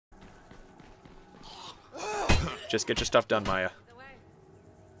Just get your stuff done, Maya.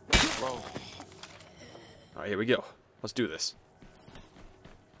 Whoa. Alright, here we go. Let's do this.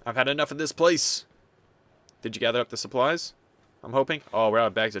 I've had enough of this place. Did you gather up the supplies? I'm hoping. Oh, we're out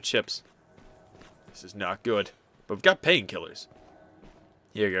of bags of chips. This is not good. But we've got painkillers.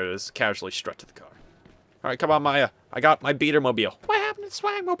 Here goes. Casually strut to the car. Alright, come on, Maya. I got my beater mobile. What happened to the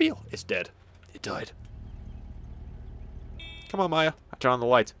swag mobile? It's dead. It died. Come on, Maya. I turn on the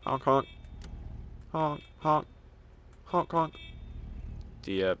lights. Honk, honk. Honk, honk. Honk, honk.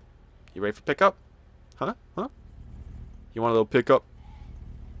 You ready for pickup? Huh? Huh? You want a little pickup?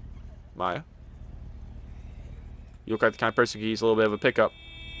 Maya? You look like the kind of person who can use a little bit of a pickup.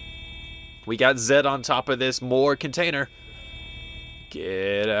 We got Zed on top of this more container.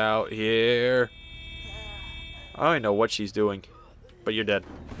 Get out here. I don't even know what she's doing. But you're dead.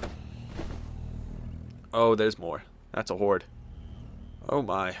 Oh, there's more. That's a horde. Oh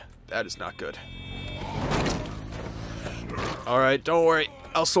my. That is not good. Alright, don't worry.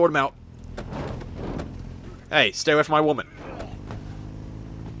 I'll sort him out. Hey, stay away from my woman.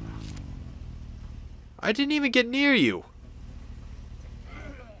 I didn't even get near you.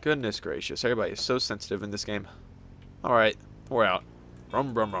 Goodness gracious. Everybody is so sensitive in this game. Alright, we're out.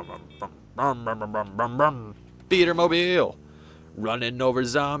 Brum, brum, brum, brum, brum, brum, brum, brum, brum, brum, brum. Beater mobile. Running over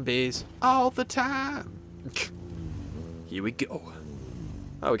zombies all the time. Here we go.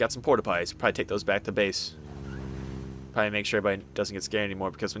 Oh, we got some porta pies. Probably take those back to base. Probably make sure everybody doesn't get scared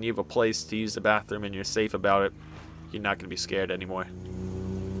anymore, because when you have a place to use the bathroom and you're safe about it, you're not going to be scared anymore.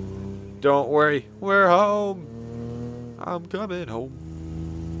 Don't worry, we're home. I'm coming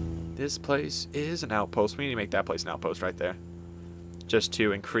home. This place is an outpost. We need to make that place an outpost right there, just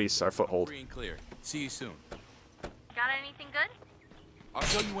to increase our foothold. Free and clear. See you soon. Got anything good? I'll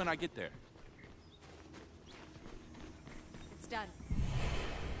show you when I get there. It's done.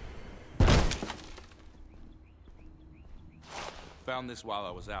 Found this while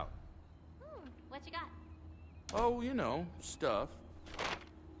I was out. What you got? Oh, you know, stuff.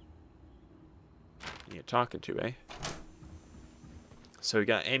 You're talking to, eh? So we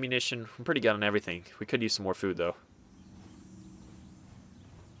got ammunition. I'm pretty good on everything. We could use some more food, though.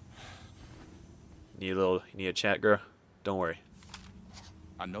 You need a chat, girl? Don't worry.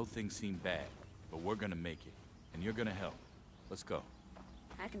 I know things seem bad, but we're gonna make it. And you're gonna help. Let's go.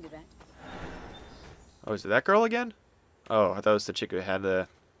 I can do that. Oh, is it that girl again? Oh, I thought it was the chick who had the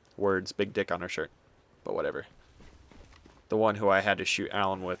words "big dick" on her shirt. But whatever. The one who I had to shoot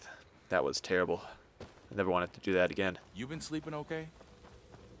Alan with. That was terrible. I never wanted to do that again. You been sleeping okay?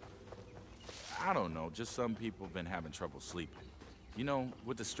 I don't know, just some people have been having trouble sleeping. You know,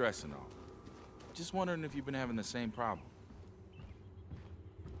 with the stress and all. Just wondering if you've been having the same problem.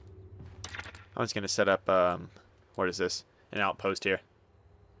 I was going to set up, what is this? An outpost here.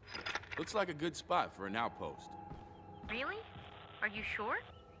 Looks like a good spot for an outpost. Really? Are you sure?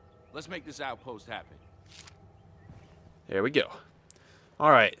 Let's make this outpost happen. There we go.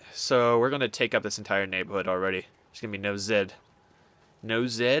 Alright, so we're going to take up this entire neighborhood already. There's going to be no Zed. No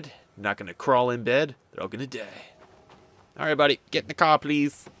Zed. Not going to crawl in bed. They're all going to die. Alright, buddy. Get in the car,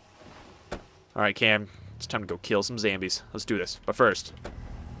 please. Alright, Cam. It's time to go kill some zombies. Let's do this. But first,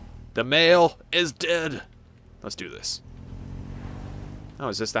 the male is dead. Let's do this. Oh,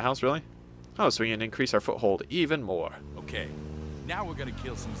 is this the house, really? Oh, so we can increase our foothold even more. Okay, now we're gonna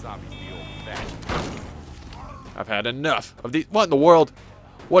kill some zombies the old-fashioned. I've had enough of these. What in the world?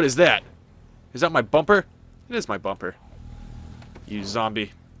 What is that? Is that my bumper? It is my bumper. You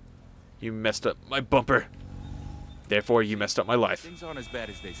zombie. You messed up my bumper. Therefore, you messed up my life. Things aren't as bad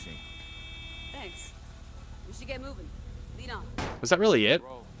as they seem. Thanks. We should get moving. Lead on. Was that really it?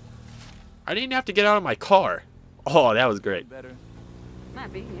 Bro, I didn't have to get out of my car. Oh, that was great. better.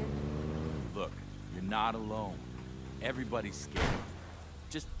 Might be, yeah. Look, you're not alone. Everybody's scared.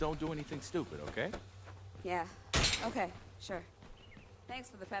 Just don't do anything stupid, okay? Yeah. Okay, sure. Thanks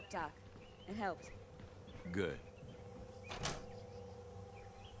for the pep talk. It helped. Good.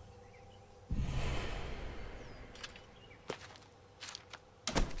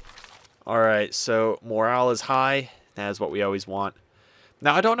 Alright, so morale is high. That is what we always want.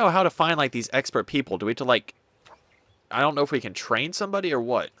 Now, I don't know how to find, like, these expert people. Do we have to, like... I don't know if we can train somebody or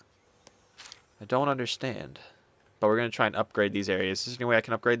what. I don't understand. But we're going to try and upgrade these areas. Is there any way I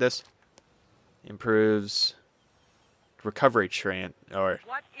can upgrade this? Improves... recovery train... or...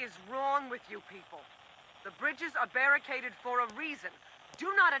 What is wrong with you people? The bridges are barricaded for a reason. Do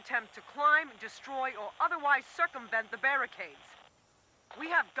not attempt to climb, destroy, or otherwise circumvent the barricades. We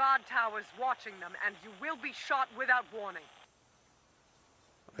have guard towers watching them, and you will be shot without warning.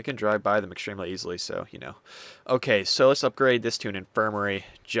 I can drive by them extremely easily, so, you know. Okay, so let's upgrade this to an infirmary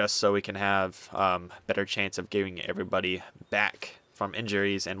just so we can have better chance of getting everybody back from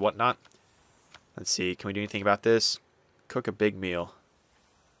injuries and whatnot. Let's see, can we do anything about this? Cook a big meal.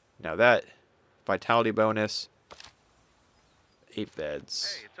 Now that, vitality bonus, 8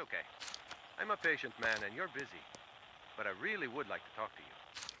 beds. Hey, it's okay. I'm a patient man and you're busy. But I really would like to talk to you.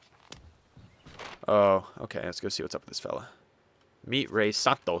 Oh, okay, let's go see what's up with this fella. Meet Ray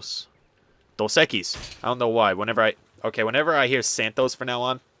Santos. Dos Equis. I don't know why. Whenever I hear Santos from now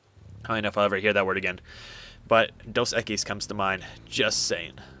on, I don't know if I'll ever hear that word again. But Dos Equis comes to mind. Just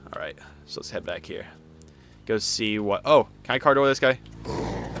saying. Alright, so let's head back here. Go see what... Oh, can I car door this guy?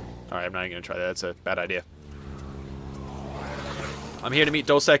 Alright, I'm not even going to try that. That's a bad idea. I'm here to meet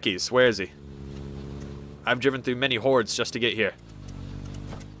Dos Equis. Where is he? I've driven through many hordes just to get here.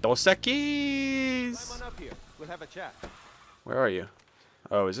 Dos Equis! Climb on up here. We'll have a chat. Where are you?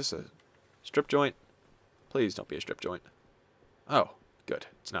 Oh, is this a strip joint? Please don't be a strip joint. Oh, good.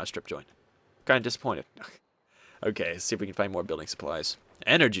 It's not a strip joint. Kind of disappointed. Okay, let's see if we can find more building supplies.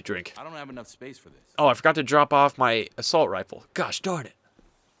 Energy drink. I don't have enough space for this. Oh, I forgot to drop off my assault rifle. Gosh darn it.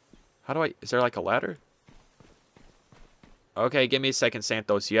 How do I... Is there like a ladder? Okay, give me a second,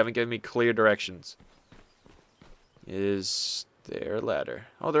 Santos. You haven't given me clear directions. Is there a ladder?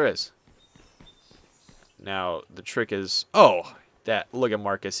 Oh, there is. Now, the trick is... Oh! Look at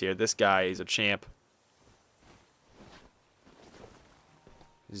Marcus here. This guy is a champ.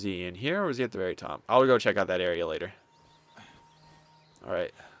 Is he in here or is he at the very top? I'll go check out that area later.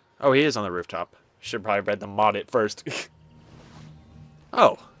 Alright. Oh, he is on the rooftop. Should probably read the mod it first.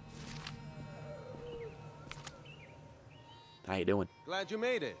 Oh. How you doing? Glad you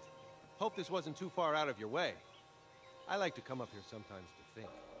made it. Hope this wasn't too far out of your way. I like to come up here sometimes to think.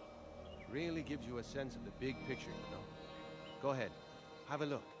 Really gives you a sense of the big picture, you know? Go ahead. Have a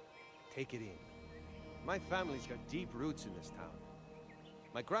look. Take it in. My family's got deep roots in this town.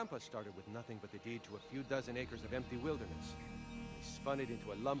 My grandpa started with nothing but the deed to a few dozen acres of empty wilderness. He spun it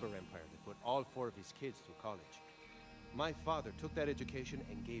into a lumber empire that put all 4 of his kids through college. My father took that education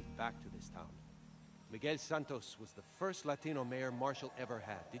and gave back to this town. Miguel Santos was the first Latino mayor Marshall ever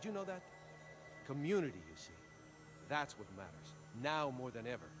had. Did you know that? Community, you see. That's what matters, now more than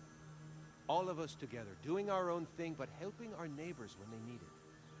ever. All of us together, doing our own thing, but helping our neighbors when they need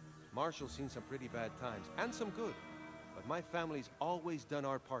it. Marshall's seen some pretty bad times, and some good. But my family's always done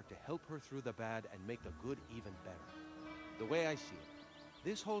our part to help her through the bad and make the good even better. The way I see it,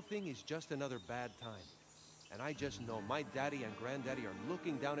 this whole thing is just another bad time. And I just know my daddy and granddaddy are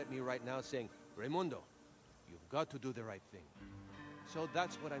looking down at me right now saying, Raimundo, you've got to do the right thing. So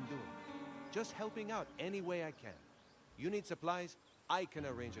that's what I'm doing. Just helping out any way I can. You need supplies, I can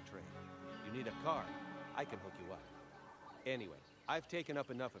arrange a trade. You need a car, I can hook you up. Anyway, I've taken up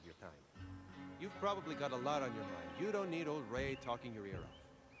enough of your time. You've probably got a lot on your mind. You don't need old Ray talking your ear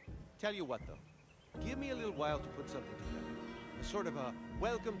off. Tell you what, though. Give me a little while to put something together. A sort of a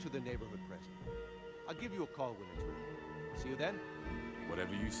welcome to the neighborhood present. I'll give you a call when it's ready. See you then?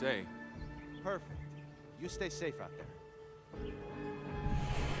 Whatever you say. Perfect. You stay safe out there.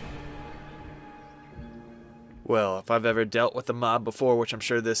 Well, if I've ever dealt with a mob before, which I'm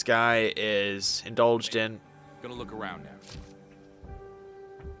sure this guy is indulged in, Gonna look around now.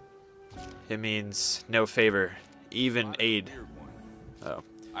 it means no favor, even aid. Weird one. Oh,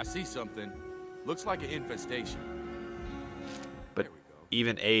 I see something. Looks like an infestation. but There we go.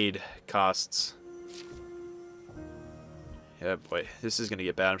 even aid costs. Yeah, boy, this is gonna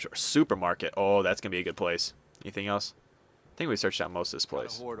get bad, I'm sure. Supermarket. Oh, that's gonna be a good place. Anything else? I think we searched out most of this Got a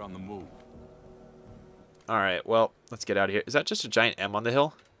place. horde on the move. Alright, well, let's get out of here. Is that just a giant M on the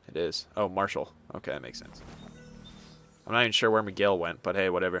hill? It is. Oh, Marshall. Okay, that makes sense. I'm not even sure where Miguel went, but hey,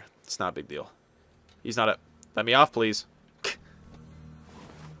 whatever. It's not a big deal. He's not a... Let me off, please.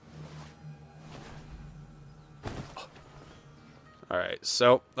 Alright,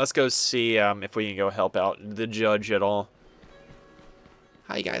 so let's go see if we can go help out the judge at all.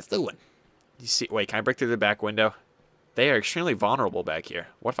 How you guys doing? You see? Wait, can I break through the back window? They are extremely vulnerable back here.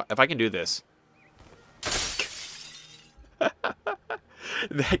 What if I can do this?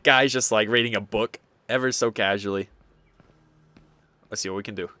 That guy's just like reading a book ever so casually. Let's see what we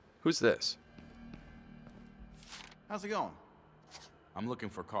can do. Who's this? How's it going? I'm looking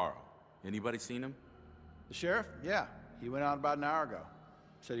for Carl. Anybody seen him? The sheriff? Yeah. He went out about an hour ago.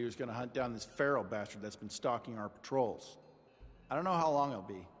 Said he was going to hunt down this feral bastard that's been stalking our patrols. I don't know how long he'll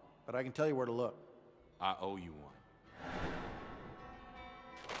be, but I can tell you where to look. I owe you one.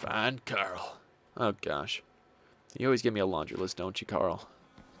 Find Carl. Oh, gosh. You always give me a laundry list, don't you, Carl?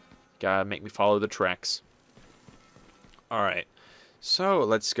 Gotta make me follow the tracks. Alright. So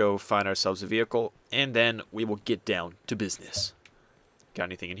let's go find ourselves a vehicle, and then we will get down to business. Got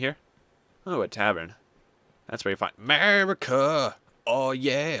anything in here? Oh, a tavern. That's where you find America. Oh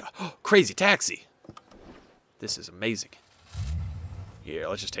yeah, crazy taxi. This is amazing. Here,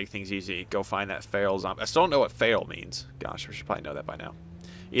 let's just take things easy. Go find that feral zombie. I still don't know what feral means. Gosh, we should probably know that by now.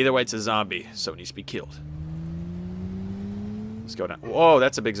 Either way, it's a zombie, so it needs to be killed. Let's go down. Whoa,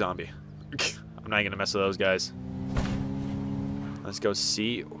 that's a big zombie. I'm not gonna mess with those guys. Let's go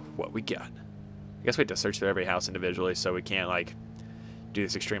see what we got. I guess we have to search through every house individually, so we can't, like, do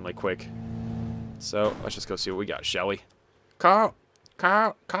this extremely quick. So, let's just go see what we got, shall we? Carl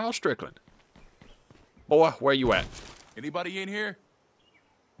Strickland. Boy, where you at? Anybody in here?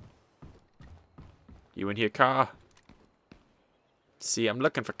 You in here, Carl? See, I'm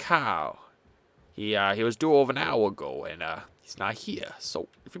looking for Carl. He was due over an hour ago, and he's not here. So,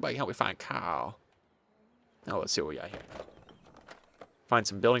 if anybody can help me find Carl. Oh, let's see what we got here. Find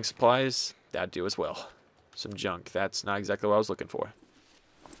some building supplies. That'd do as well. Some junk. That's not exactly what I was looking for.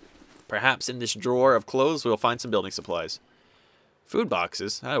 Perhaps in this drawer of clothes, we'll find some building supplies. Food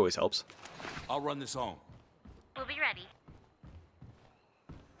boxes. That always helps. I'll run this home. We'll be ready.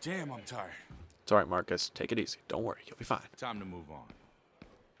 Damn, I'm tired. It's alright, Marcus. Take it easy. Don't worry. You'll be fine. Time to move on.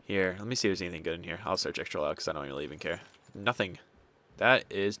 Here, let me see if there's anything good in here. I'll search extra loud because I don't really even care. Nothing. That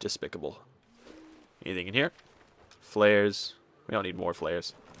is despicable. Anything in here? Flares. We don't need more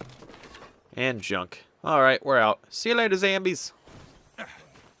flares. And junk. Alright, we're out. See you later, zombies. I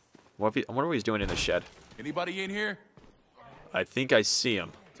wonder what he's doing in the shed. Anybody in here? I think I see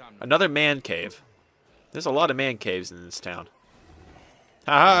him. Another man cave. There's a lot of man caves in this town.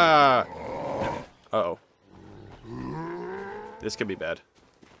 Ha ha! Uh-oh. This could be bad.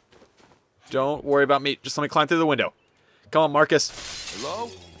 Don't worry about me. Just let me climb through the window. Come on, Marcus. Hello?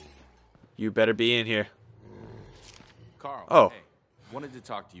 You better be in here. Carl. Oh. Hey, wanted to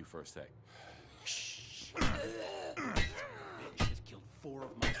talk to you for a sec. Bitch has killed 4 of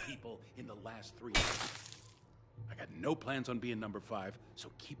my people in the last 3 months. I got no plans on being number 5,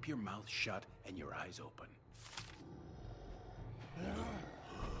 so keep your mouth shut and your eyes open.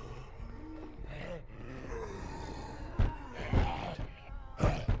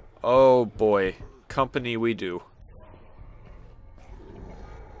 Oh boy. Company we do.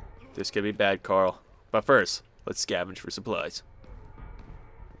 This could be bad, Carl. But first, let's scavenge for supplies.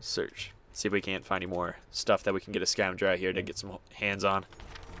 Search. See if we can't find any more stuff that we can get a scavenger out here to get some hands on.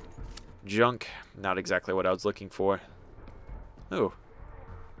 Junk. Not exactly what I was looking for. Ooh.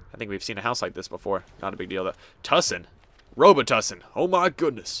 I think we've seen a house like this before. Not a big deal though. Tussin. Robitussin. Oh my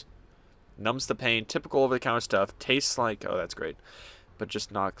goodness. Numbs the pain. Typical over-the-counter stuff. Tastes like... Oh, that's great. But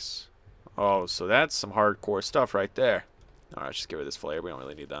just knocks... Oh, so that's some hardcore stuff right there. Alright, let's just get rid of this flare. We don't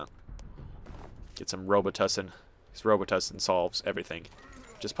really need that. Get some Robitussin. Because Robitussin solves everything.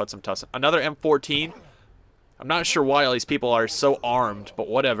 Just put some tussin. Another M14. I'm not sure why all these people are so armed, but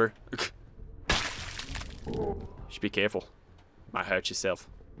whatever. Should be careful. Might hurt yourself.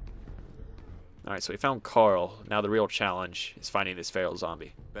 Alright, so we found Carl. Now the real challenge is finding this feral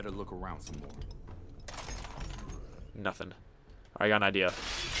zombie. Better look around some more. Nothing. I got an idea.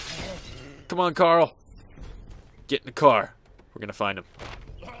 Come on, Carl. Get in the car. We're gonna find him.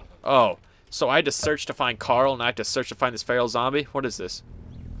 Oh, so I had to search to find Carl, and I had to search to find this feral zombie? What is this?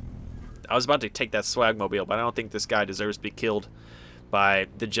 I was about to take that swagmobile, but I don't think this guy deserves to be killed by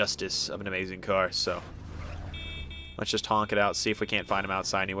the justice of an amazing car, so... Let's just honk it out, see if we can't find him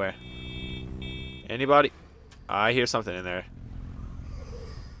outside anywhere. Anybody? I hear something in there.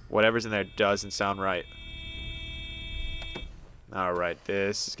 Whatever's in there doesn't sound right. Alright,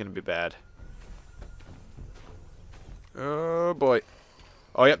 this is gonna be bad. Oh boy.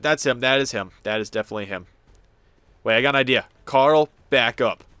 Oh yep, that's him. That is him. That is definitely him. Wait, I got an idea. Carl, back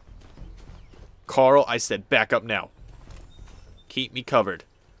up. Carl, I said back up now. Keep me covered.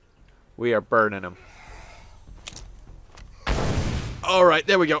 We are burning him. Alright,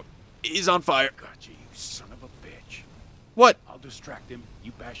 there we go. He's on fire. Gotcha, you son of a bitch. What? I'll distract him,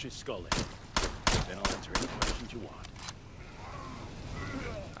 you bash his skull in. Then I'll answer any questions you want.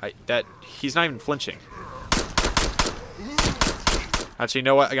 He's not even flinching. Actually, you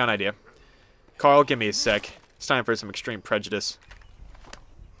know what? I got an idea. Carl, give me a sec. It's time for some extreme prejudice.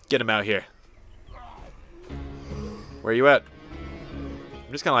 Get him out here. Where are you at?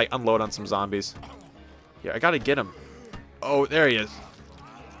 I'm just gonna like unload on some zombies. Yeah, I gotta get him. Oh, there he is.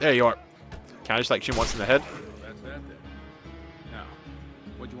 There you are. Can I just like shoot him once in the head? That's that then. Now,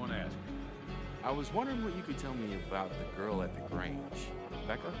 what'd you want to ask me? I was wondering what you could tell me about the girl at the Grange.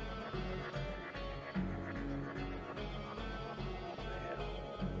 Becca?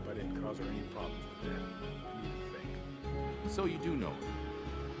 If I didn't cause her any problems with that, I need to think. So you do know her.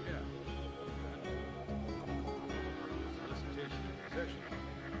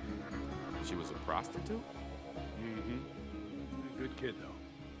 She was a prostitute? Mm-hmm. A good kid, though.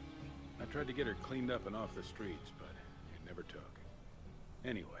 I tried to get her cleaned up and off the streets, but it never took.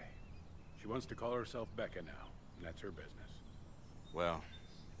 Anyway, she wants to call herself Becca now, and that's her business. Well,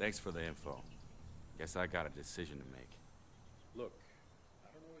 thanks for the info. Guess I got a decision to make. Look, I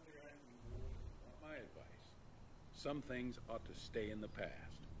don't know what you're asking for. My advice. Some things ought to stay in the past.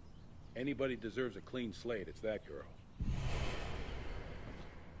 Anybody deserves a clean slate, it's that girl.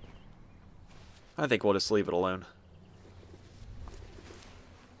 I think we'll just leave it alone.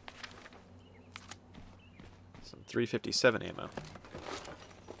 Some 357 ammo.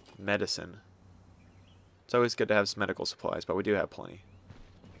 Medicine. It's always good to have some medical supplies, but we do have plenty.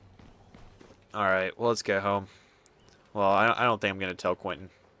 Alright, well, let's get home. Well, I don't think I'm going to tell Quentin.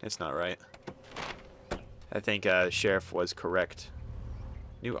 It's not right. I think the sheriff was correct.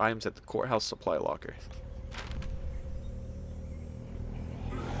 New items at the courthouse supply locker.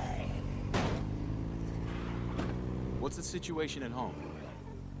 What's the situation at home?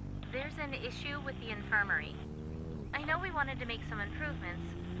 There's an issue with the infirmary. I know we wanted to make some improvements,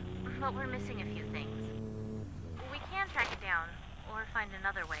 but we're missing a few things. We can track it down, or find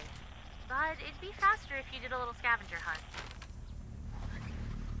another way. But it'd be faster if you did a little scavenger hunt.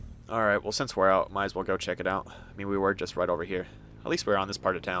 Alright, well, since we're out, might as well go check it out. I mean, we were just right over here. At least we're on this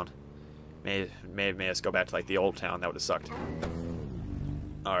part of town. May have made us go back to, like, the old town. That would have sucked.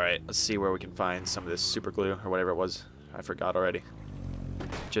 Alright, let's see where we can find some of this super glue, or whatever it was. I forgot already.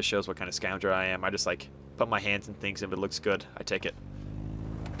 Just shows what kind of scoundrel I am. I just, like, put my hands in things. If it looks good, I take it.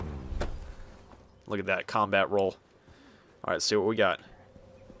 Look at that combat roll. Alright, let's see what we got.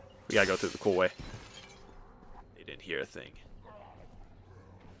 We gotta go through the cool way. They didn't hear a thing.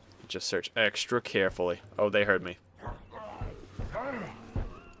 Just search extra carefully. Oh, they heard me.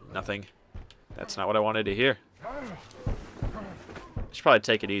 Nothing. That's not what I wanted to hear. Should probably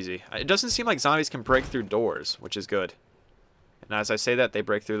take it easy. It doesn't seem like zombies can break through doors, which is good. And as I say that, they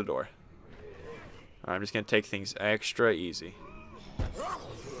break through the door. Alright, I'm just gonna take things extra easy.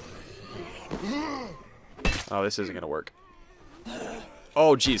 Oh, this isn't gonna work.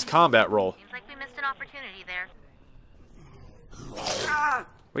 Oh, geez, combat roll. Seems like we missed an opportunity there.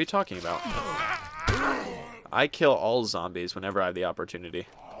 What are you talking about? I kill all zombies whenever I have the opportunity.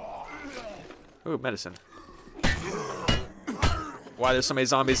 Ooh, medicine. Why there's so many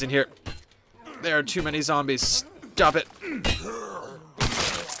zombies in here? There are too many zombies. Stop it.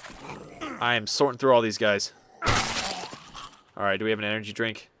 I am sorting through all these guys. Alright, do we have an energy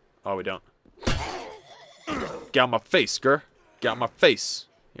drink? Oh, we don't. Get out my face, girl. Get out my face.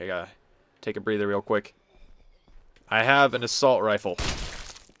 Yeah, I gotta take a breather real quick. I have an assault rifle.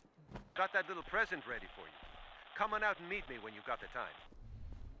 Got that little present ready for you. Come on out and meet me when you've got the time.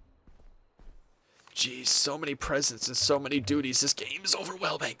 Jeez, so many presents and so many duties. This game is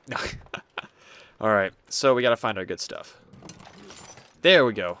overwhelming. No. Alright, so we gotta find our good stuff. There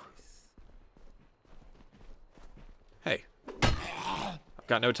we go. Hey. I've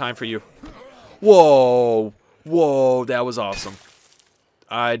got no time for you. Whoa. Whoa, that was awesome.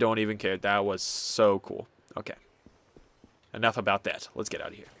 I don't even care. That was so cool. Okay. Enough about that. Let's get out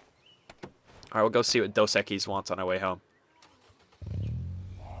of here. Alright, we'll go see what Dos Equis wants on our way home.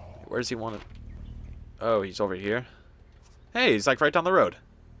 Where does he want to... Oh, he's over here. Hey, he's like right down the road.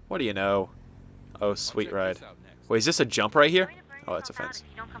 What do you know? Oh, sweet ride. Wait, is this a jump right here? Oh, that's a fence.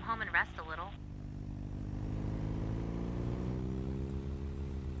 If you don't come home and rest a little.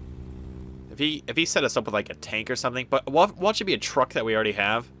 If he set us up with like a tank or something, but watch it be a truck that we already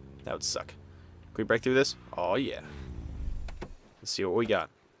have, that would suck. Can we break through this? Oh yeah. Let's see what we got.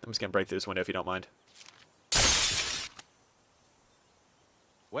 I'm just gonna break through this window if you don't mind.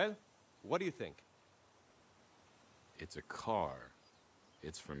 Well, what do you think? It's a car.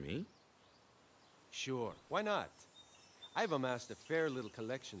 It's for me? Sure, why not? I've amassed a fair little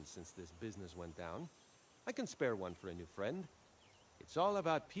collection since this business went down. I can spare one for a new friend. It's all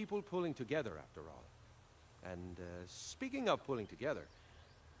about people pulling together, after all. And speaking of pulling together,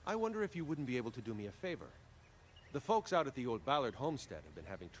 I wonder if you wouldn't be able to do me a favor. The folks out at the old Ballard homestead have been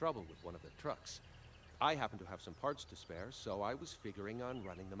having trouble with one of their trucks. I happen to have some parts to spare, so I was figuring on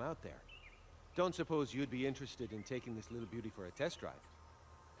running them out there. Don't suppose you'd be interested in taking this little beauty for a test drive?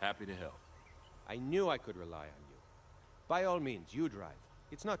 Happy to help. I knew I could rely on you. By all means, you drive.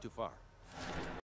 It's not too far.